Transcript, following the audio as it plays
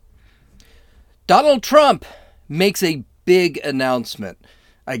Donald Trump makes a big announcement.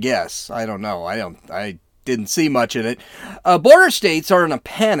 I guess. I don't know. I didn't see much in it. Border states are in a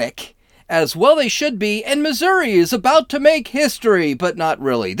panic, as well they should be, and Missouri is about to make history, but not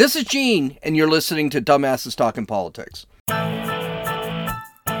really. This is Gene, and you're listening to Dumbasses Talking Politics.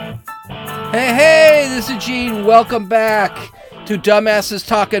 Hey, this is Gene. Welcome back to Dumbasses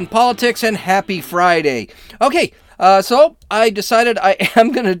Talking Politics, and happy Friday. Okay, so I decided I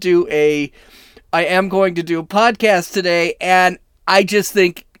am going to do a podcast today, and I just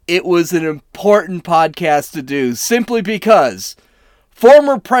think it was an important podcast to do, simply because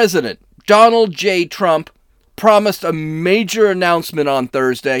former President Donald J. Trump promised a major announcement on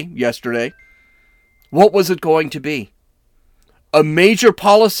yesterday. What was it going to be? A major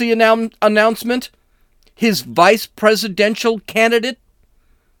policy announcement? His vice presidential candidate?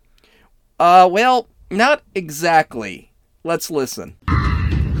 Well, not exactly. Let's listen.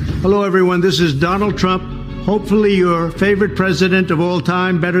 Hello, everyone. This is Donald Trump. Hopefully your favorite president of all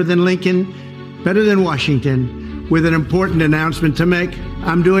time, better than Lincoln, better than Washington, with an important announcement to make.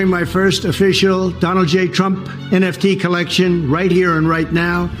 I'm doing my first official Donald J. Trump NFT collection right here and right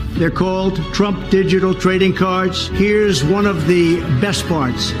now. They're called Trump Digital Trading Cards. Here's one of the best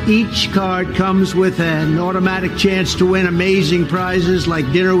parts. Each card comes with an automatic chance to win amazing prizes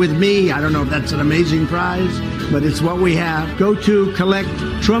like dinner with me. I don't know if that's an amazing prize, but it's what we have. Go to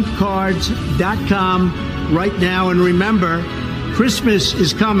collecttrumpcards.com right now, and remember, Christmas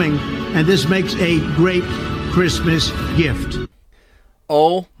is coming, and this makes a great Christmas gift.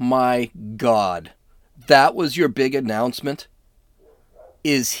 Oh my God. That was your big announcement?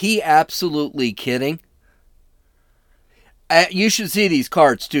 Is he absolutely kidding? You should see these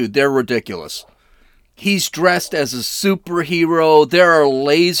cards, too. They're ridiculous. He's dressed as a superhero. There are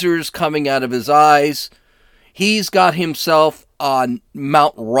lasers coming out of his eyes. He's got himself on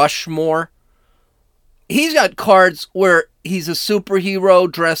Mount Rushmore. He's got cards where he's a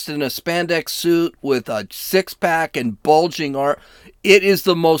superhero dressed in a spandex suit with a six-pack and bulging arm. It is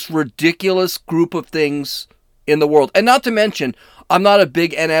the most ridiculous group of things in the world. And not to mention, I'm not a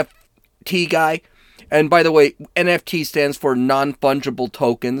big NFT guy. And by the way, NFT stands for non-fungible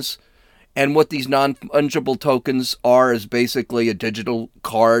tokens. And what these non-fungible tokens are is basically a digital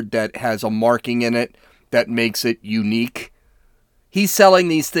card that has a marking in it that makes it unique. He's selling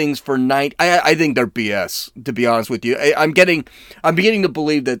these things for I think they're BS, to be honest with you. I'm beginning to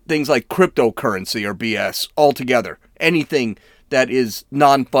believe that things like cryptocurrency are BS altogether. Anything that is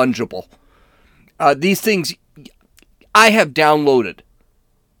non-fungible. These things, I have downloaded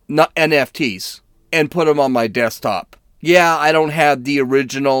NFTs and put them on my desktop. Yeah, I don't have the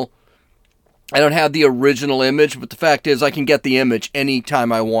original image, but the fact is I can get the image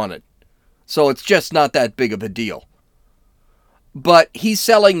anytime I want it. So it's just not that big of a deal. But he's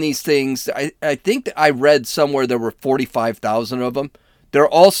selling these things. I think that I read somewhere there were 45,000 of them. They're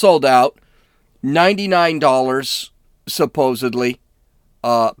all sold out. $99 supposedly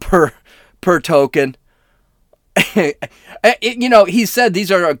per token. He said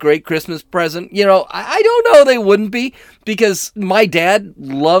these are a great Christmas present. I don't know, they wouldn't be, because my dad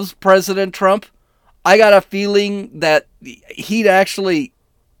loves President Trump. I got a feeling that he'd actually,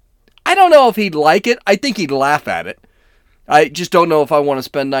 I don't know if he'd like it. I think he'd laugh at it. I just don't know if I want to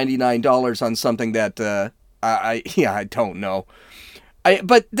spend $99 on something that I don't know.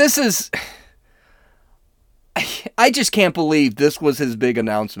 But this is, I just can't believe this was his big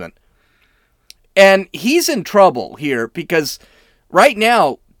announcement. And he's in trouble here because right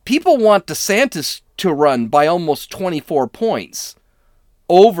now people want DeSantis to run by almost 24 points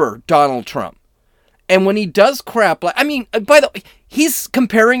over Donald Trump. And when he does crap, by the way, he's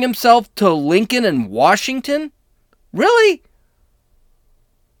comparing himself to Lincoln and Washington? Really?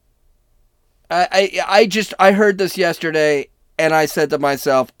 I heard this yesterday, and I said to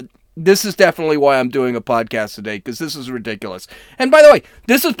myself, this is definitely why I'm doing a podcast today, because this is ridiculous. And by the way,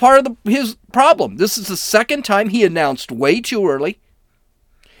 this is part of his problem. This is the second time he announced way too early.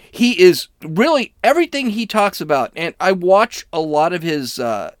 He is really, everything he talks about, and I watch a lot of his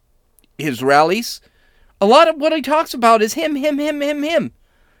rallies. A lot of what he talks about is him.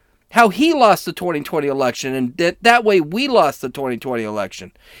 How he lost the 2020 election, and that way we lost the 2020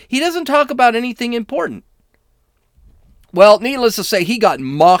 election. He doesn't talk about anything important. Well, needless to say, he got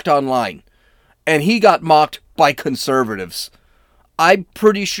mocked online, and he got mocked by conservatives. I'm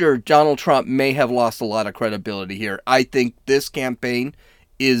pretty sure Donald Trump may have lost a lot of credibility here. I think this campaign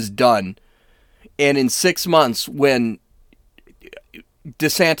is done. And in 6 months, when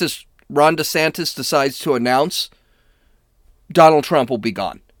Ron DeSantis decides to announce, Donald Trump will be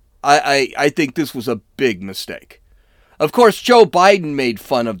gone. I think this was a big mistake. Of course, Joe Biden made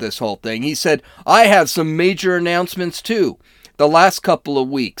fun of this whole thing. He said, I have some major announcements too. The last couple of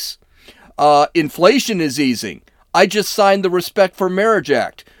weeks. Inflation is easing. I just signed the Respect for Marriage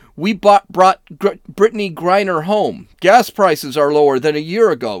Act. We brought Brittany Griner home. Gas prices are lower than a year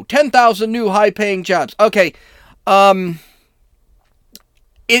ago. 10,000 new high-paying jobs. Okay. By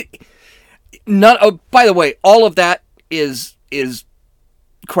the way, all of that is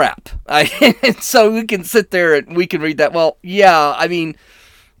crap. So we can sit there and we can read that. Well, yeah, I mean,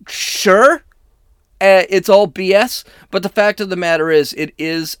 sure, it's all BS. But the fact of the matter is, it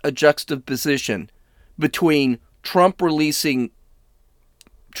is a juxtaposition between Trump releasing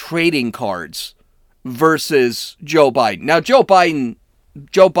trading cards versus Joe Biden. Now, Joe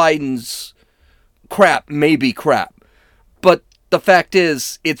Biden's crap may be crap, but the fact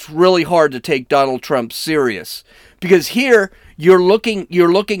is, it's really hard to take Donald Trump serious, because here you're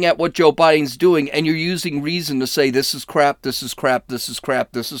looking at what Joe Biden's doing, and you're using reason to say this is crap, this is crap, this is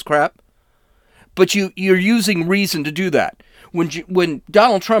crap, this is crap. But you're using reason to do that. When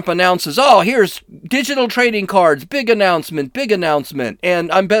Donald Trump announces, oh, here's digital trading cards, big announcement,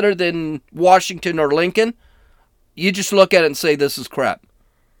 and I'm better than Washington or Lincoln, you just look at it and say this is crap.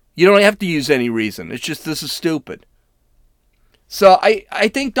 You don't have to use any reason. It's just this is stupid. So I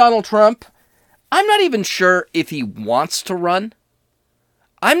think Donald Trump, I'm not even sure if he wants to run.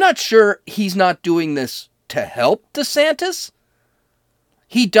 I'm not sure he's not doing this to help DeSantis.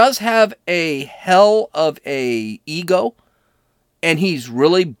 He does have a hell of a ego, and he's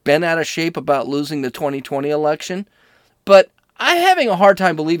really been out of shape about losing the 2020 election. But I'm having a hard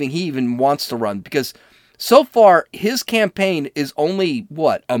time believing he even wants to run, because so far his campaign is only,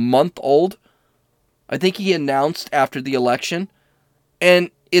 a month old? I think he announced after the election,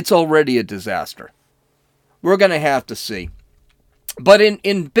 and it's already a disaster. We're going to have to see. But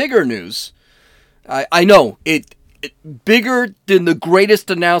in bigger news, I know it bigger than the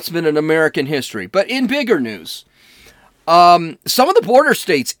greatest announcement in American history. But in bigger news, some of the border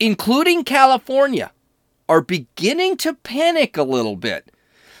states, including California, are beginning to panic a little bit.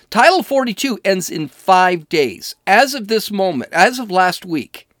 Title 42 ends in 5 days. As of this moment, as of last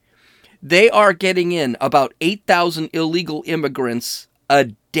week, they are getting in about 8,000 illegal immigrants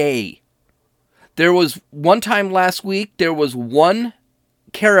a day. There was one time last week, there was one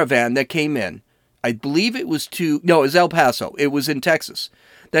caravan that came in. I believe it was it was El Paso. It was in Texas.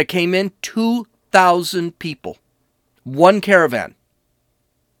 That came in 2,000 people. One caravan.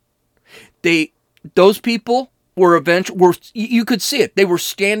 Those people were you could see it. They were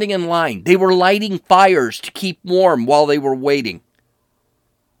standing in line. They were lighting fires to keep warm while they were waiting.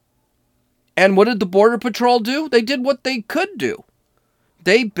 And what did the Border Patrol do? They did what they could do.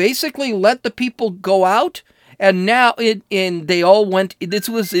 They basically let the people go out. And now they all went, this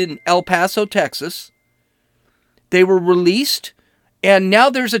was in El Paso, Texas. They were released, and now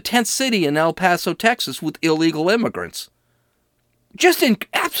there's a tent city in El Paso, Texas with illegal immigrants. Just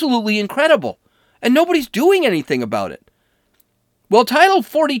absolutely incredible. And nobody's doing anything about it. Well, Title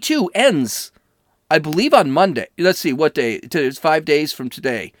 42 ends, I believe, on Monday. Let's see, what day? It's 5 days from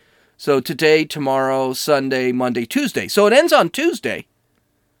today. So today, tomorrow, Sunday, Monday, Tuesday. So it ends on Tuesday.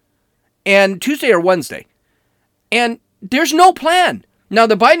 And Tuesday or Wednesday. And there's no plan. Now,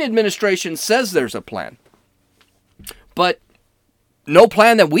 the Biden administration says there's a plan. But no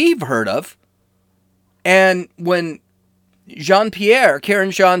plan that we've heard of. And when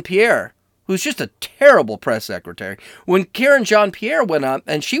Karen Jean-Pierre, who's just a terrible press secretary, when Karen Jean-Pierre went up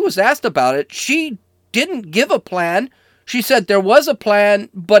and she was asked about it, she didn't give a plan. She said there was a plan,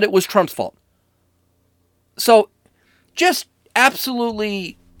 but it was Trump's fault. So, just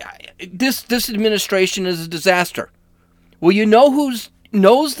absolutely... This administration is a disaster. Well, you know who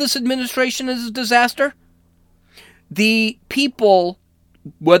knows this administration is a disaster? The people,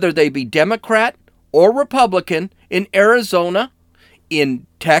 whether they be Democrat or Republican, in Arizona, in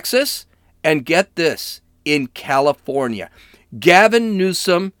Texas, and get this, in California. Gavin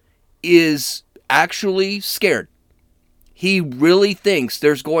Newsom is actually scared. He really thinks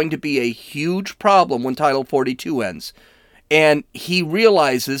there's going to be a huge problem when Title 42 ends. And he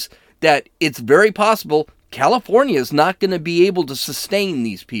realizes that it's very possible California is not going to be able to sustain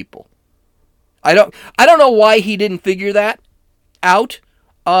these people. I don't know why he didn't figure that out.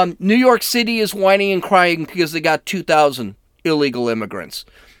 New York City is whining and crying because they got 2,000 illegal immigrants.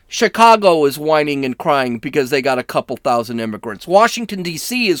 Chicago is whining and crying because they got a couple thousand immigrants. Washington,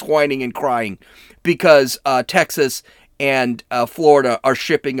 D.C. is whining and crying because Texas and Florida are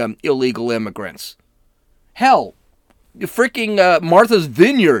shipping them illegal immigrants. Hell, freaking Martha's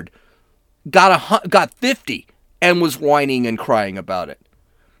Vineyard got 50 and was whining and crying about it.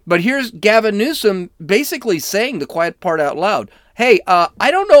 But here's Gavin Newsom basically saying the quiet part out loud. Hey,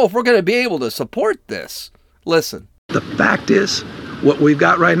 I don't know if we're going to be able to support this. Listen. The fact is, what we've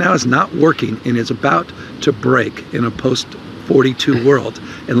got right now is not working and is about to break in a post-42 world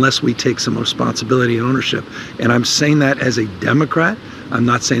unless we take some responsibility and ownership. And I'm saying that as a Democrat. I'm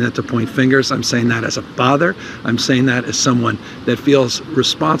not saying that to point fingers. I'm saying that as a father. I'm saying that as someone that feels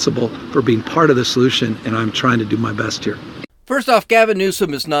responsible for being part of the solution, and I'm trying to do my best here. First off, Gavin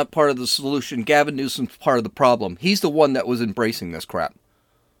Newsom is not part of the solution. Gavin Newsom's part of the problem. He's the one that was embracing this crap.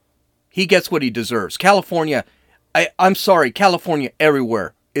 He gets what he deserves. California, I'm sorry, California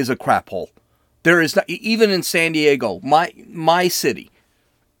everywhere is a crap hole. There is not, even in San Diego, my city,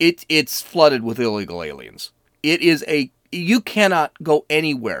 it's flooded with illegal aliens. You cannot go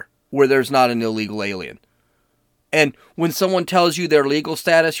anywhere where there's not an illegal alien. And when someone tells you their legal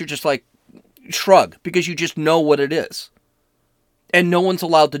status, you're just like, shrug, because you just know what it is. And no one's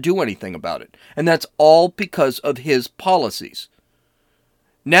allowed to do anything about it. And that's all because of his policies.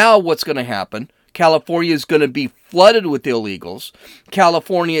 Now what's going to happen? California is going to be flooded with illegals.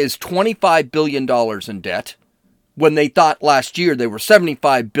 California is $25 billion in debt, when they thought last year they were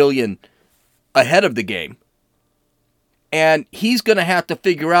 $75 billion ahead of the game. And he's going to have to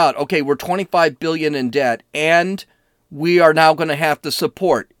figure out, okay, we're $25 billion in debt, and we are now going to have to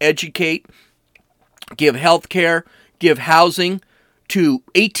support, educate, give health care, give housing to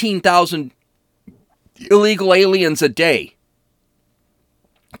 18,000 illegal aliens a day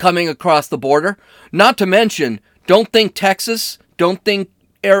coming across the border. Not to mention, don't think Texas, don't think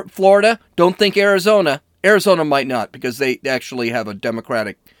Florida, don't think Arizona. Arizona might not, because they actually have a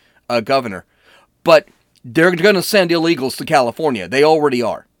Democratic governor. But they're going to send illegals to California. They already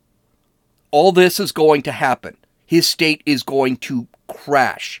are. All this is going to happen. His state is going to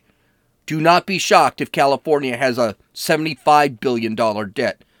crash. Do not be shocked if California has a $75 billion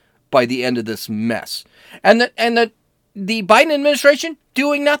debt by the end of this mess. And the Biden administration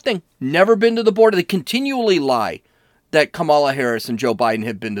doing nothing. Never been to the border. They continually lie that Kamala Harris and Joe Biden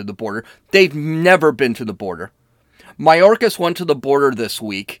have been to the border. They've never been to the border. Mayorkas went to the border this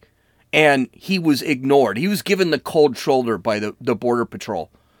week, and he was ignored. He was given the cold shoulder by the Border Patrol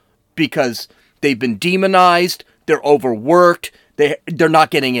because they've been demonized, they're overworked, they're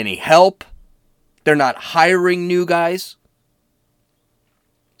not getting any help, they're not hiring new guys.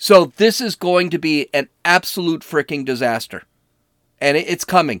 So this is going to be an absolute freaking disaster. And it's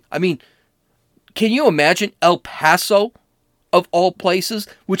coming. I mean, can you imagine El Paso, of all places,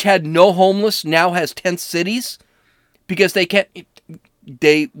 which had no homeless, now has tent cities? Because they can't...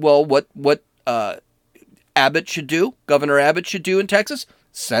 what Abbott should do, Governor Abbott should do in Texas,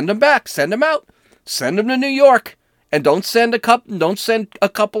 send them back, send them out, send them to New York, and don't send a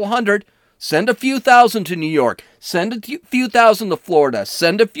couple hundred, send a few thousand to New York, send a few thousand to Florida,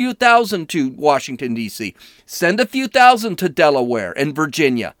 send a few thousand to Washington, D.C., send a few thousand to Delaware and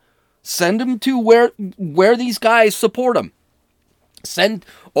Virginia, send them to where these guys support them, send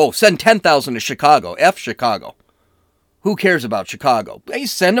 10,000 to Chicago, Chicago. Who cares about Chicago? They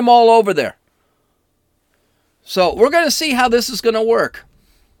send them all over there. So we're going to see how this is going to work.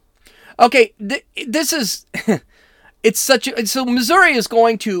 Okay, this is... So Missouri is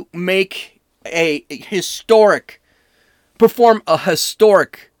going to perform a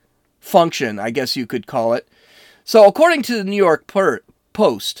historic function, I guess you could call it. So according to the New York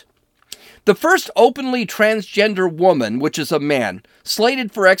Post, the first openly transgender woman, which is a man,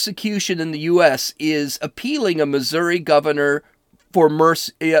 slated for execution in the U.S. is appealing to Missouri's governor for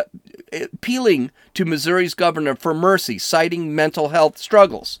mercy, citing mental health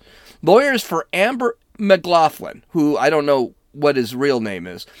struggles. Lawyers for Amber McLaughlin, who I don't know what his real name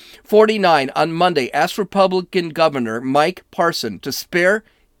is, 49, on Monday, asked Republican Governor Mike Parson to spare,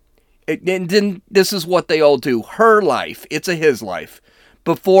 and then this is what they all do, her life, it's a his life,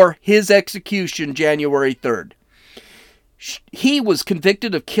 before his execution January 3rd. He was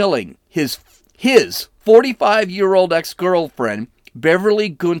convicted of killing his 45-year-old ex-girlfriend, Beverly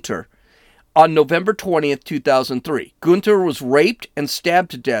Gunter, on November 20th, 2003. Gunter was raped and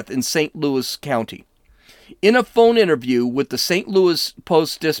stabbed to death in St. Louis County. In a phone interview with the St. Louis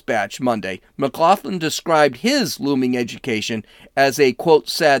Post-Dispatch Monday, McLaughlin described his looming education as a, quote,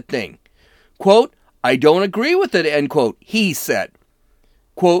 sad thing. Quote, I don't agree with it, end quote, he said.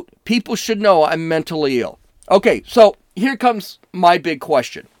 Quote, people should know I'm mentally ill. Okay, so here comes my big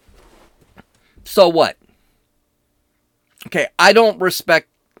question. So what? Okay, I don't respect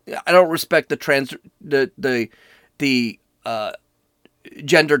the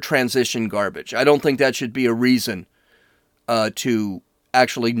gender transition garbage. I don't think that should be a reason to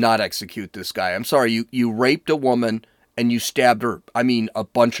actually not execute this guy. I'm sorry, you raped a woman and you stabbed her, a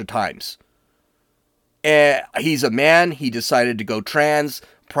bunch of times. He's a man. He decided to go trans,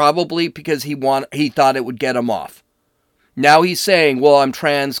 probably because he thought it would get him off. Now he's saying, well, I'm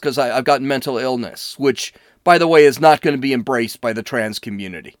trans because I've got mental illness, which, by the way, is not going to be embraced by the trans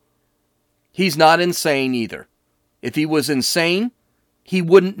community. He's not insane either. If he was insane, he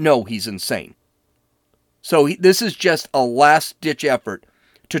wouldn't know he's insane. So this is just a last-ditch effort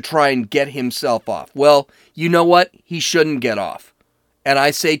to try and get himself off. Well, you know what? He shouldn't get off. And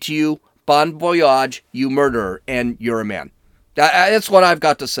I say to you, bon voyage, you murderer, and you're a man. That's what I've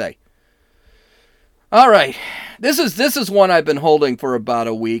got to say. All right. This is one I've been holding for about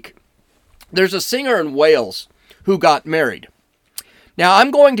a week. There's a singer in Wales who got married. Now,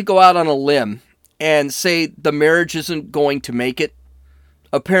 I'm going to go out on a limb and say the marriage isn't going to make it.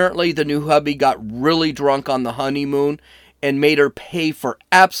 Apparently, the new hubby got really drunk on the honeymoon and made her pay for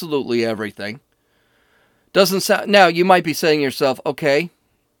absolutely everything. Doesn't sound... Now, you might be saying to yourself, okay,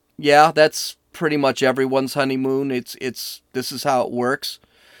 yeah, that's pretty much everyone's honeymoon. This is how it works.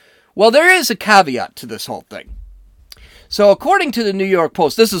 Well, there is a caveat to this whole thing. So, according to the New York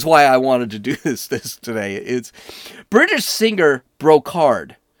Post, this is why I wanted to do this today. It's British singer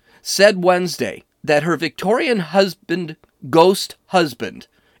Brocard said Wednesday that her Victorian ghost husband,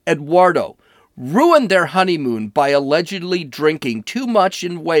 Eduardo, ruined their honeymoon by allegedly drinking too much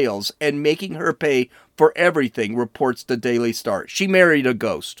in Wales and making her pay for everything, reports the Daily Star. She married a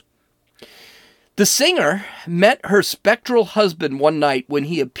ghost. The singer met her spectral husband one night when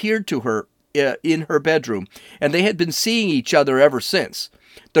he appeared to her in her bedroom, and they had been seeing each other ever since.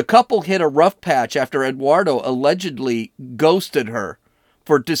 The couple hit a rough patch after Eduardo allegedly ghosted her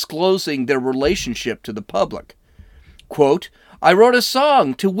for disclosing their relationship to the public. Quote, I wrote a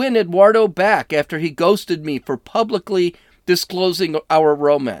song to win Eduardo back after he ghosted me for publicly disclosing our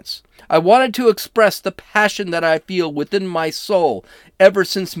romance. I wanted to express the passion that I feel within my soul ever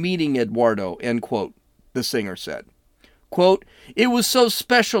since meeting Eduardo, end quote, the singer said. Quote, it was so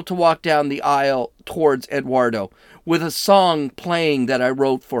special to walk down the aisle towards Eduardo with a song playing that I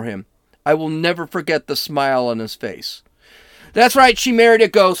wrote for him. I will never forget the smile on his face. That's right, she married a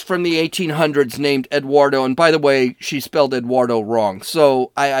ghost from the 1800s named Eduardo, and by the way, she spelled Eduardo wrong,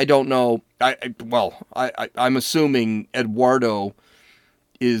 so I don't know. I'm assuming Eduardo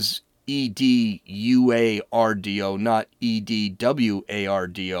is Eduardo, not Edwardo.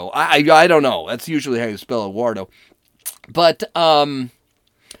 I don't know. That's usually how you spell Eduardo. But I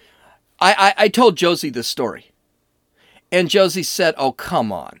told Josie this story, and Josie said, "Oh,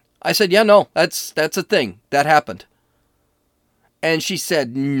 come on." I said, "Yeah, no, that's a thing that happened." And she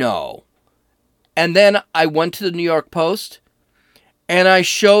said, "No." And then I went to the New York Post, and I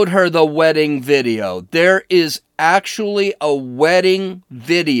showed her the wedding video. There is actually a wedding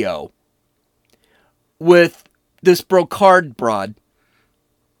video with this Brocard broad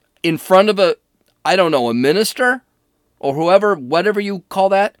in front of a minister or whoever, whatever you call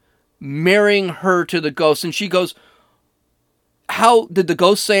that, marrying her to the ghost. And she goes, how did the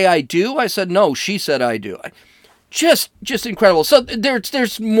ghost say I do? I said, no, she said I do. Just incredible. So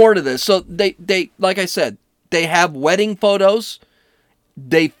there's more to this. So they like I said, they have wedding photos.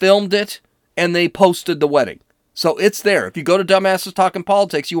 They filmed it and they posted the wedding. So it's there. If you go to Dumbasses Talking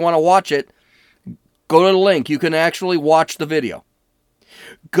Politics, you want to watch it, go to the link. You can actually watch the video.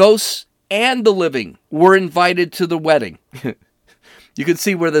 Ghosts and the living were invited to the wedding. You can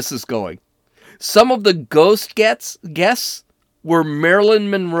see where this is going. Some of the ghost guests were Marilyn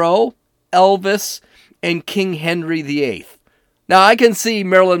Monroe, Elvis, and King Henry VIII. Now, I can see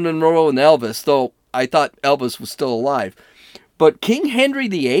Marilyn Monroe and Elvis, though I thought Elvis was still alive. But King Henry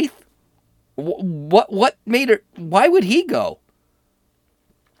VIII? What made her... Why would he go?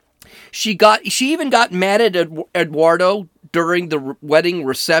 She even got mad at Eduardo during the wedding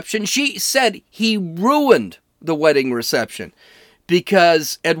reception. She said he ruined the wedding reception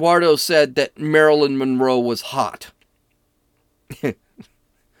because Eduardo said that Marilyn Monroe was hot.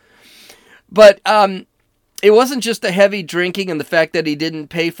 But it wasn't just the heavy drinking and the fact that he didn't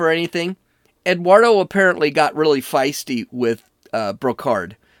pay for anything. Eduardo apparently got really feisty with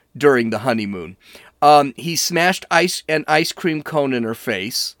Brocard during the honeymoon. He smashed an ice cream cone in her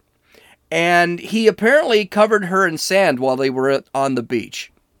face. And he apparently covered her in sand while they were on the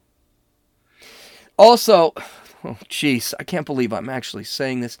beach. Also, oh jeez, I can't believe I'm actually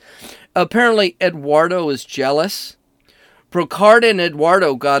saying this. Apparently, Eduardo is jealous. Brocard and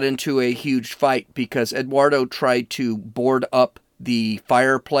Eduardo got into a huge fight because Eduardo tried to board up the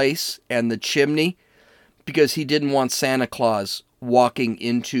fireplace and the chimney because he didn't want Santa Claus walking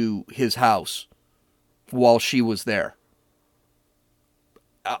into his house while she was there.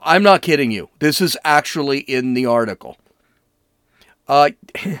 I'm not kidding you. This is actually in the article.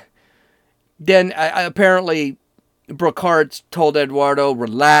 Then apparently Brocard told Eduardo,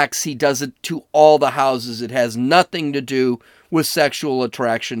 relax, he does it to all the houses. It has nothing to do with sexual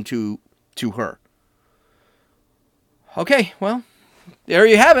attraction to her. Okay, well, there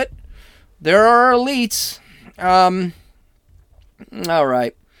you have it. There are elites. All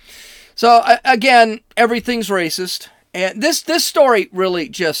right. So, again, everything's racist. And this story really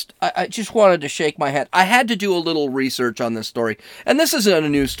just, I just wanted to shake my head. I had to do a little research on this story. And this isn't a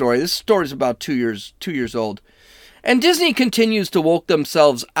new story. This story is about 2 years old. And Disney continues to woke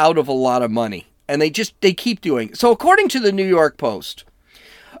themselves out of a lot of money. And they keep doing it. So according to the New York Post,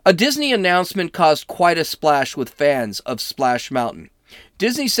 a Disney announcement caused quite a splash with fans of Splash Mountain.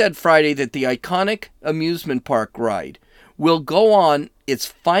 Disney said Friday that the iconic amusement park ride will go on its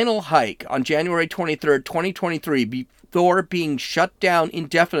final hike on January 23rd, 2023, before being shut down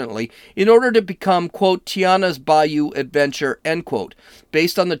indefinitely in order to become, quote, Tiana's Bayou Adventure, end quote,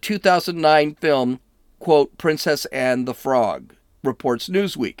 based on the 2009 film, quote, Princess and the Frog, reports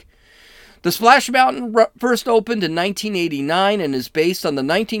Newsweek. The Splash Mountain first opened in 1989 and is based on the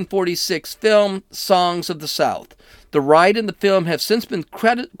 1946 film Songs of the South. The ride and the film have since been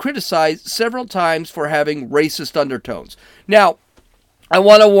criticized several times for having racist undertones. Now, I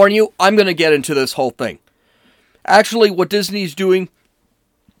want to warn you, I'm going to get into this whole thing. Actually, what Disney's doing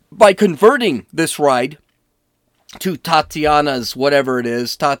by converting this ride to Tatiana's, whatever it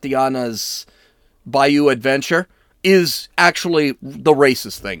is, Tatiana's Bayou Adventure, is actually the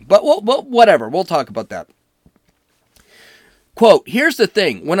racist thing. But whatever, we'll talk about that. Quote, here's the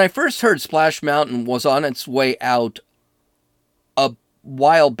thing. When I first heard Splash Mountain was on its way out a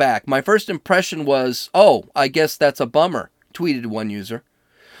while back, my first impression was, oh, I guess that's a bummer, tweeted one user.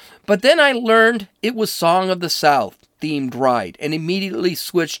 But then I learned it was Song of the South themed ride and immediately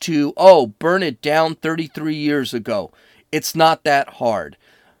switched to, oh, burn it down 33 years ago. It's not that hard.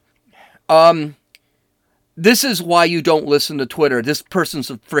 This is why you don't listen to Twitter. This person's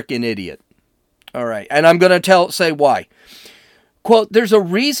a freaking idiot. All right. And I'm going to say why. Quote, there's a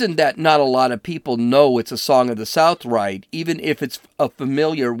reason that not a lot of people know it's a Song of the South ride, even if it's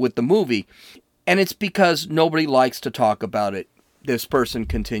familiar with the movie. And it's because nobody likes to talk about it. This person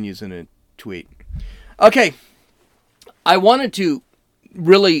continues in a tweet. Okay. I wanted to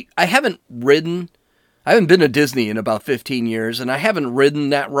really, I haven't been to Disney in about 15 years, and I haven't ridden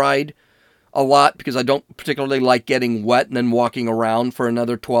that ride a lot because I don't particularly like getting wet and then walking around for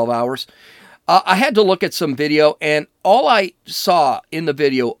another 12 hours. I had to look at some video, and all I saw in the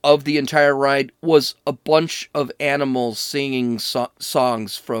video of the entire ride was a bunch of animals singing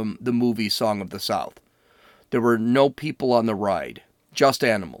songs from the movie Song of the South. There were no people on the ride, just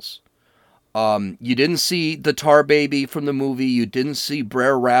animals. You didn't see the Tar Baby from the movie. You didn't see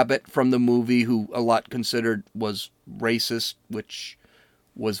Brer Rabbit from the movie, who a lot considered was racist, which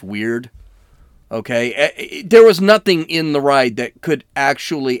was weird. Okay, there was nothing in the ride that could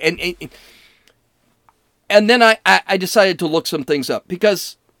actually, and then I decided to look some things up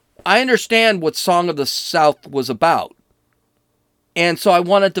because I understand what Song of the South was about, and so I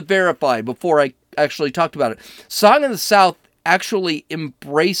wanted to verify before I actually talked about it. Song of the South actually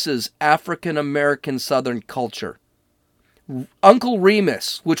embraces African American Southern culture. Uncle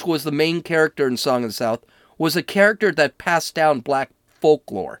Remus, which was the main character in Song of the South, was a character that passed down black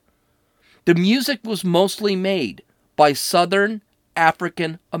folklore. The music was mostly made by Southern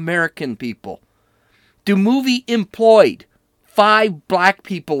African American people. The movie employed 5 black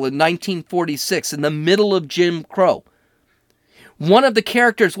people in 1946 in the middle of Jim Crow. One of the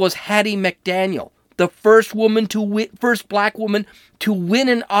characters was Hattie McDaniel, the first black woman to win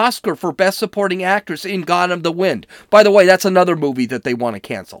an Oscar for Best Supporting Actress in Gone with the Wind. By the way, that's another movie that they want to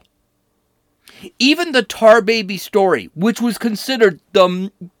cancel. Even the Tar Baby story, which was considered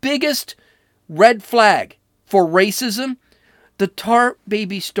the biggest red flag for racism, the Tar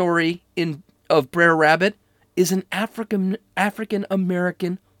Baby story of Brer Rabbit is an African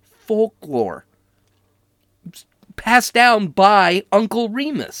American folklore passed down by Uncle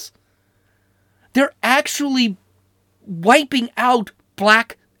Remus. They're actually wiping out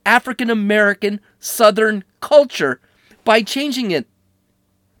black African American Southern culture by changing it.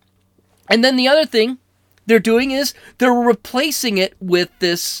 And then the other thing they're doing is they're replacing it with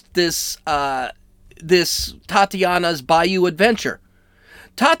this Tatiana's Bayou Adventure.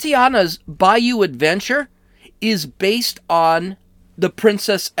 Tatiana's Bayou Adventure is based on The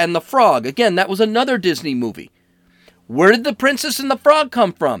Princess and the Frog. Again, that was another Disney movie. Where did The Princess and the Frog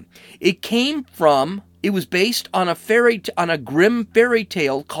come from? It was based on a grim fairy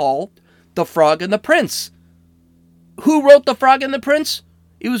tale called The Frog and the Prince. Who wrote The Frog and the Prince?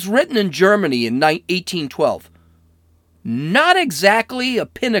 It was written in Germany in 1812. not exactly a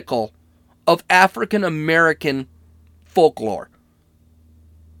pinnacle of African American folklore.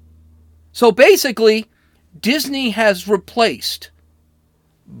 So basically, Disney has replaced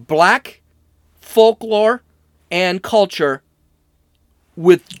black folklore and culture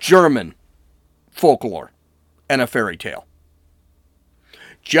with German folklore and a fairy tale.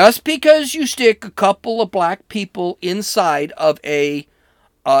 Just because you stick a couple of black people inside of a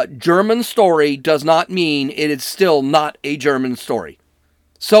German story does not mean it is still not a German story.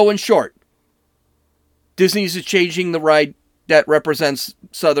 So in short, Disney's changing the ride that represents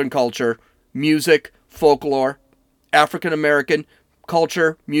Southern culture, music, folklore, African American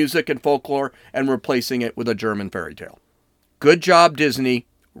culture, music, and folklore, and replacing it with a German fairy tale. Good job, Disney.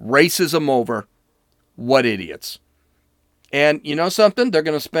 Racism over. What idiots. And you know something? They're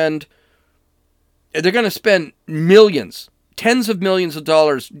going to spend millions, tens of millions of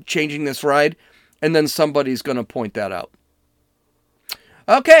dollars changing this ride, and then somebody's going to point that out.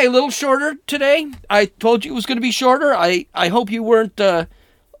 Okay, a little shorter today. I told you it was going to be shorter. I hope you weren't a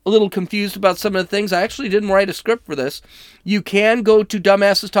little confused about some of the things. I actually didn't write a script for this. You can go to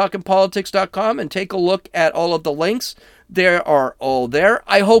dumbassestalkingpolitics.com and take a look at all of the links. They are all there.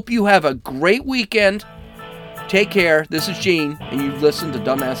 I hope you have a great weekend. Take care. This is Gene, and you've listened to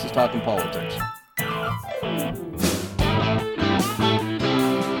Dumbasses Talking Politics.